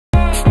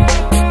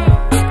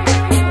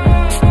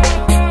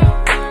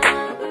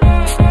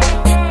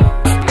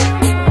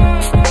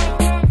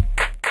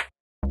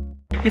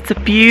It's a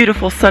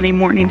beautiful sunny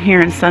morning here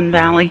in Sun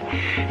Valley,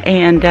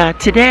 and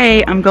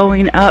today I'm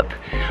going up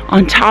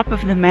on top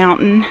of the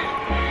mountain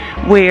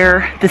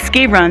where the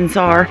ski runs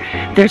are.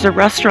 There's a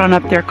restaurant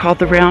up there called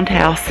the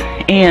Roundhouse,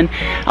 and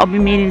I'll be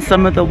meeting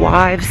some of the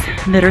wives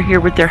that are here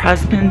with their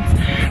husbands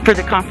for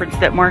the conference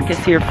that Mark is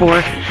here for.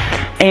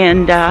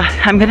 And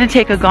I'm going to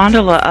take a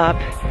gondola up.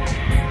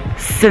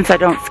 Since I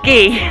don't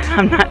ski,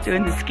 I'm not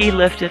doing the ski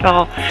lift at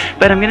all,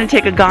 but I'm going to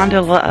take a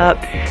gondola up.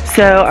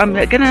 So I'm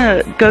going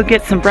to go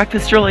get some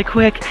breakfast really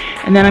quick,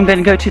 and then I'm going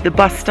to go to the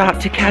bus stop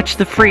to catch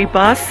the free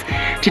bus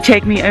to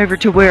take me over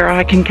to where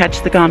I can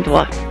catch the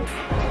gondola.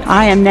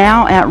 I am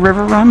now at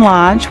River Run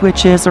Lodge,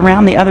 which is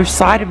around the other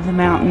side of the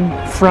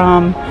mountain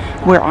from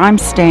where I'm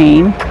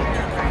staying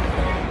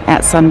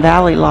at Sun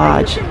Valley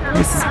Lodge.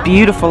 This is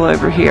beautiful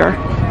over here.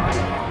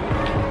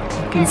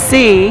 You can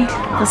see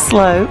the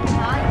slope.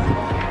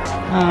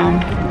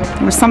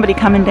 There was somebody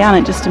coming down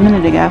it just a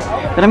minute ago,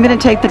 but I'm going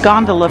to take the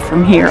gondola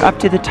from here up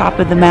to the top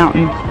of the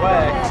mountain.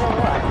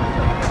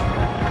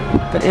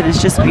 But it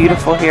is just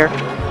beautiful here.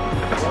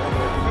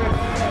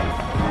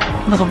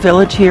 Little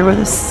village here with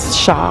a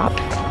shop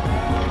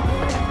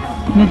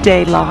and a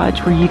day lodge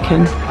where you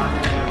can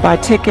buy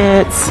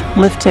tickets,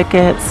 lift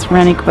tickets,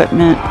 rent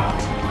equipment,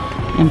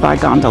 and buy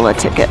gondola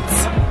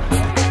tickets.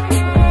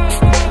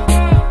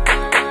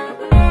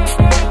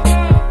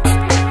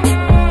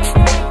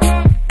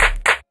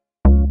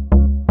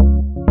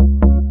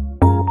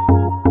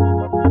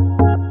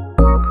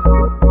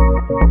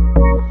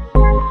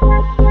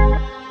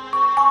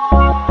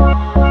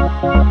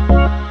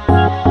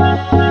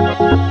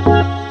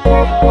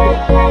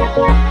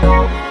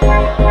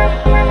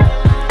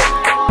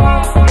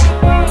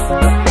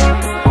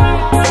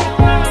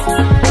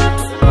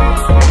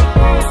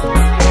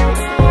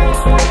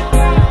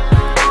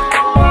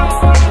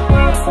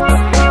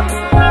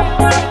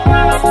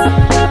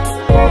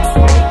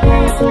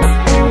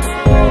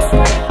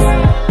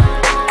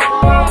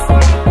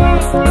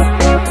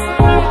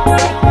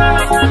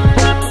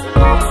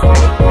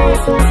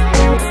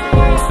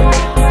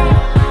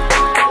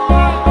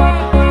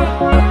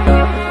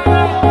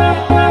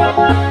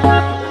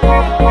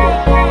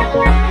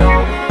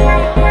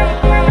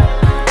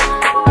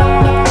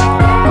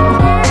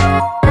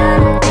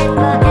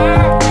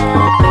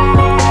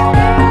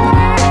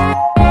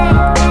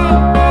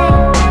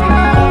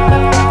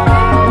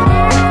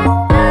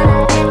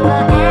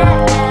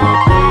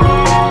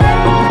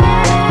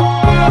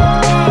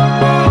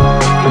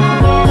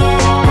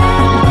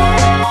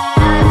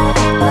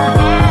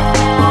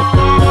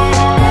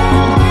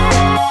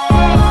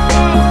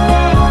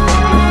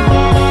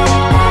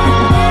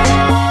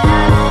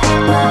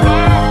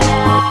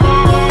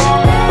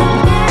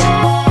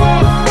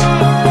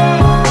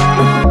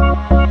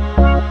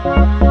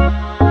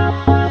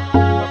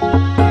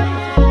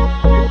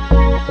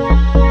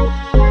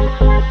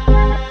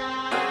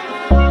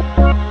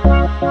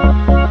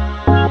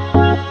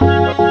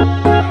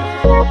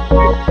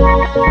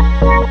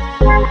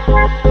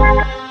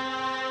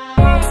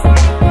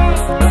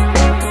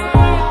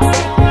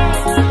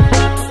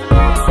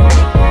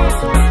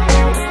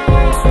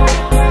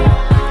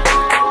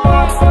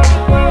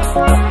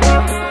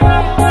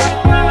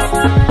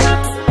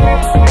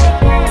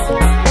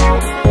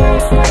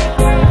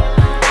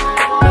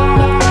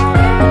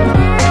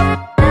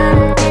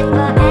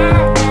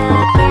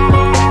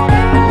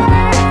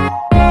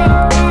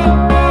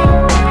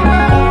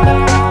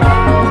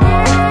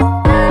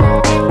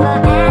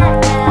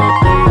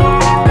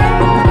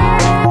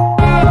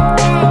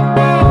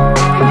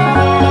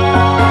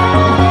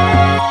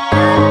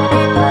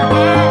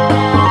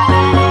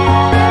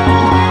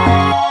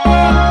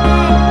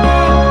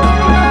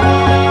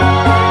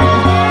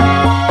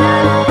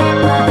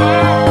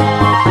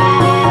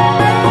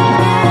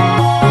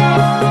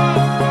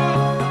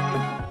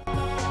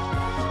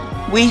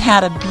 We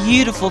had a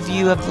beautiful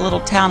view of the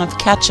little town of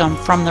Ketchum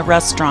from the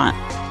restaurant.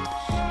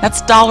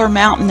 That's Dollar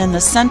Mountain in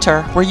the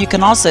center, where you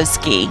can also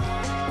ski.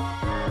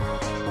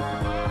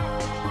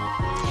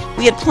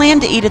 We had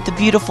planned to eat at the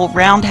beautiful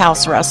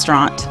Roundhouse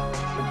restaurant,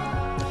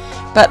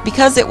 but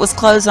because it was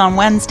closed on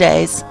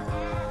Wednesdays,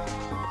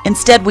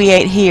 instead we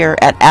ate here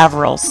at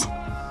Averil's.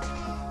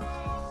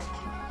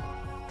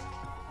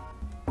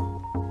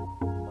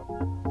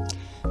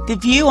 The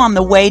view on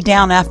the way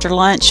down after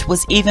lunch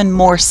was even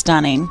more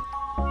stunning.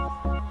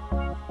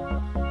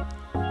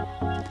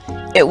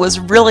 It was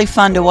really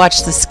fun to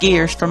watch the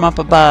skiers from up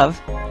above.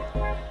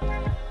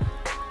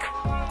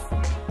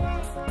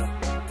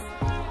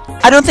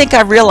 I don't think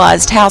I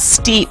realized how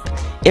steep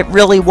it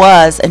really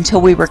was until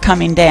we were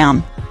coming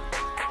down.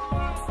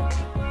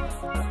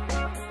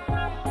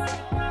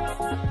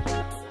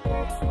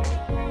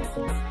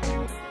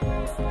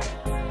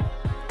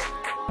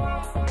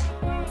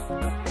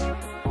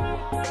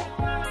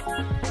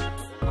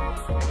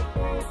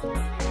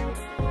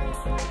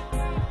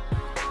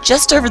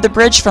 Just over the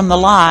bridge from the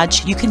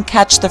lodge, you can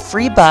catch the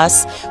free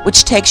bus,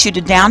 which takes you to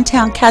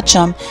downtown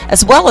Ketchum,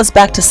 as well as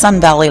back to Sun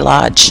Valley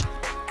Lodge.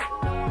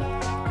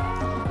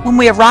 When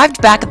we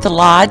arrived back at the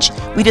lodge,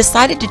 we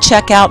decided to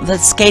check out the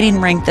skating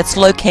rink that's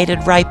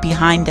located right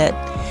behind it.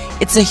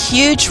 It's a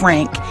huge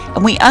rink,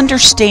 and we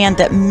understand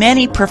that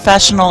many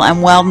professional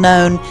and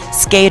well-known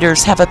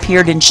skaters have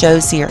appeared in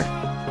shows here.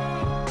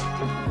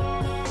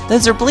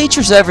 Those are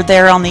bleachers over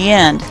there on the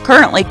end,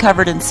 currently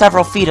covered in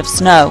several feet of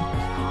snow.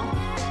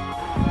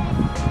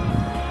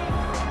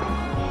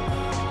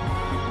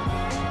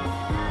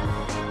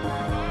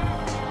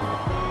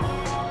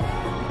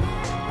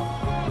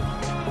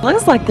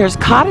 Looks like there's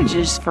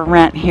cottages for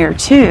rent here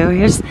too.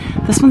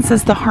 This one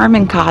says the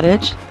Harmon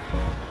Cottage.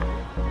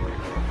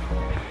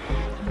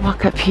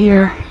 Walk up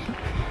here.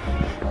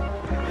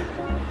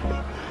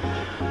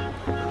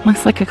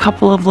 Looks like a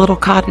couple of little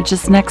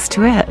cottages next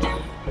to it.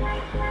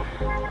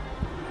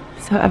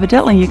 So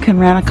evidently you can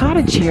rent a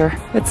cottage here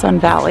at Sun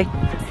Valley.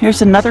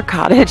 Here's another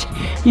cottage.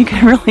 You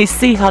can really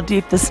see how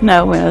deep the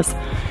snow is.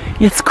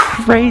 It's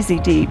crazy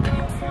deep.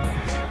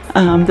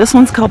 This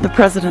one's called the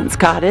President's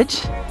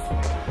Cottage.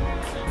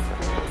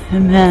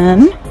 And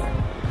then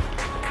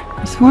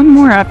there's one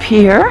more up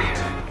here.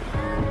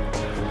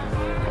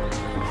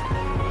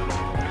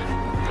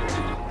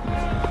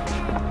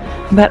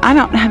 But I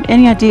don't have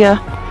any idea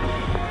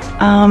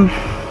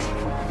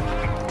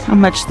how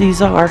much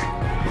these are.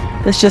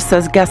 This just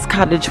says Guest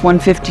Cottage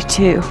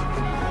 152.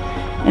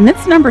 And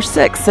it's number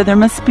 6, so there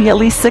must be at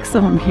least 6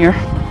 of them here.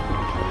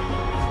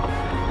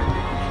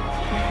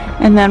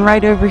 And then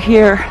right over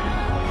here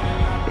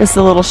is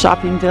the little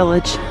shopping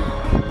village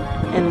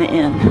and the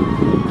inn.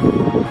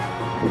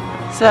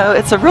 So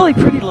it's a really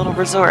pretty little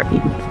resort.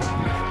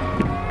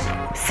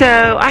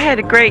 So I had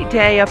a great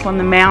day up on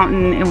the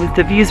mountain.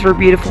 The views were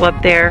beautiful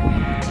up there.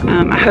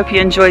 I hope you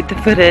enjoyed the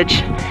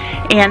footage,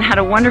 and had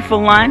a wonderful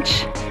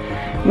lunch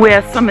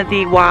with some of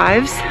the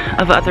wives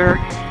of other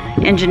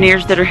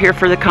engineers that are here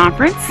for the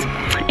conference.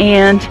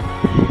 And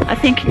I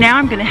think now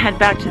I'm going to head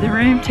back to the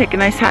room, take a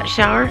nice hot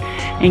shower,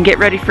 and get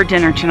ready for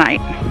dinner tonight.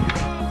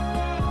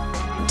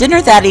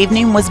 Dinner that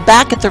evening was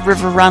back at the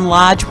River Run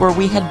Lodge where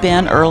we had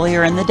been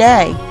earlier in the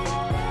day.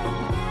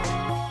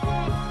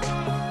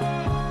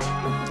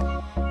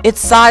 Its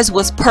size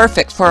was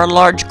perfect for a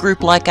large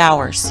group like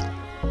ours.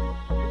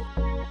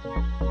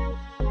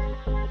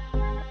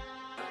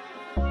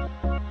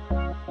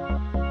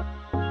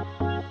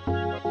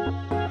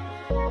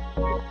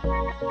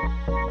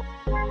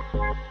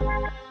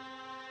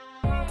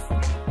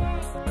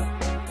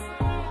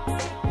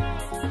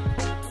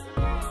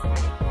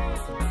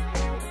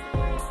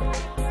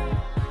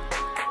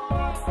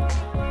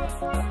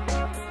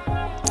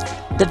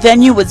 The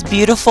venue was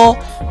beautiful,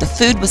 the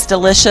food was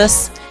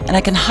delicious, and I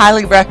can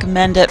highly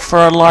recommend it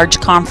for a large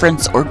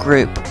conference or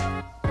group.